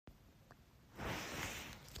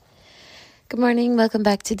Good morning. Welcome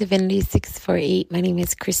back to Divinity 648. My name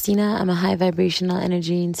is Christina. I'm a high vibrational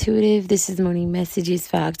energy intuitive. This is morning messages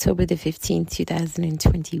for October the 15th,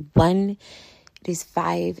 2021. It is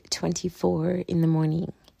 5:24 in the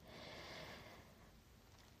morning.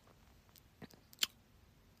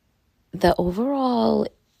 The overall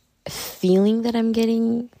feeling that I'm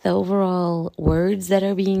getting, the overall words that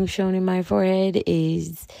are being shown in my forehead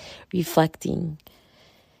is reflecting.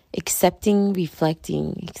 Accepting,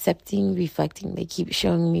 reflecting. They keep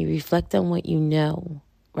showing me reflect on what you know,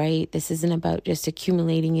 right? This isn't about just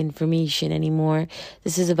accumulating information anymore.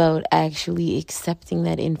 This is about actually accepting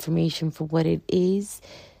that information for what it is,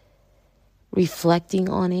 reflecting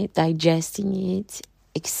on it, digesting it,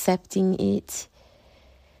 accepting it.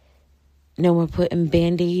 No more putting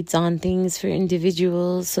band-aids on things for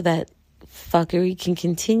individuals so that fuckery can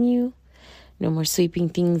continue. No more sweeping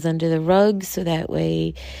things under the rug so that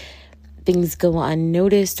way things go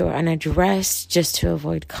unnoticed or unaddressed just to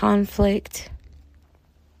avoid conflict.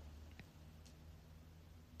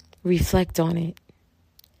 Reflect on it.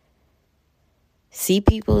 See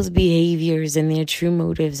people's behaviors and their true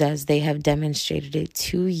motives as they have demonstrated it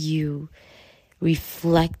to you.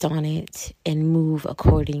 Reflect on it and move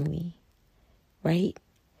accordingly, right?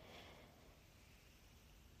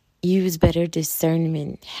 Use better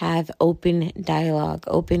discernment. Have open dialogue,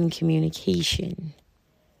 open communication.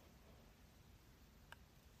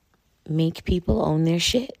 Make people own their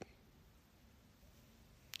shit.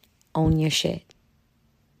 Own your shit.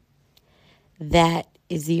 That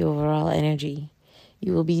is the overall energy.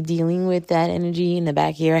 You will be dealing with that energy in the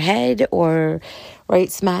back of your head or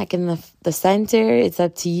right smack in the center. It's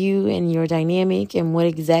up to you and your dynamic and what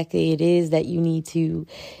exactly it is that you need to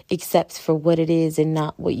accept for what it is and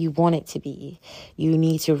not what you want it to be. You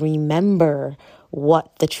need to remember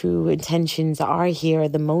what the true intentions are here,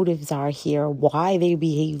 the motives are here, why they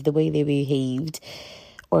behaved the way they behaved,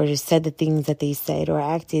 or said the things that they said or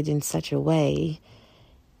acted in such a way,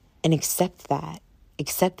 and accept that.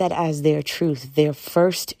 Accept that as their truth, their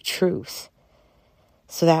first truth.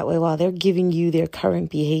 So that way, while they're giving you their current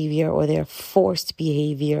behavior or their forced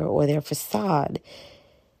behavior or their facade,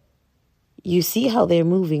 you see how they're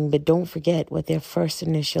moving, but don't forget what their first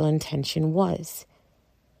initial intention was.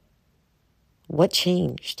 What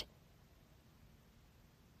changed?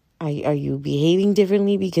 Are you behaving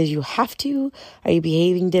differently because you have to? Are you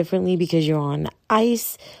behaving differently because you're on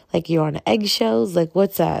ice, like you're on eggshells? Like,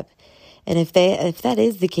 what's up? And if that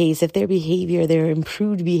is the case, if their behavior, their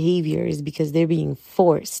improved behavior is because they're being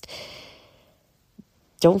forced,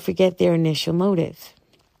 don't forget their initial motive.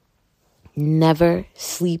 Never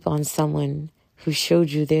sleep on someone who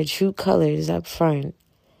showed you their true colors up front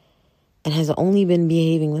and has only been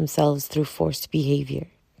behaving themselves through forced behavior.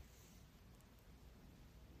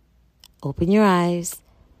 Open your eyes.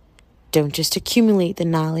 Don't just accumulate the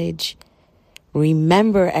knowledge.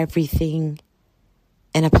 Remember everything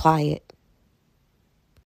and apply it.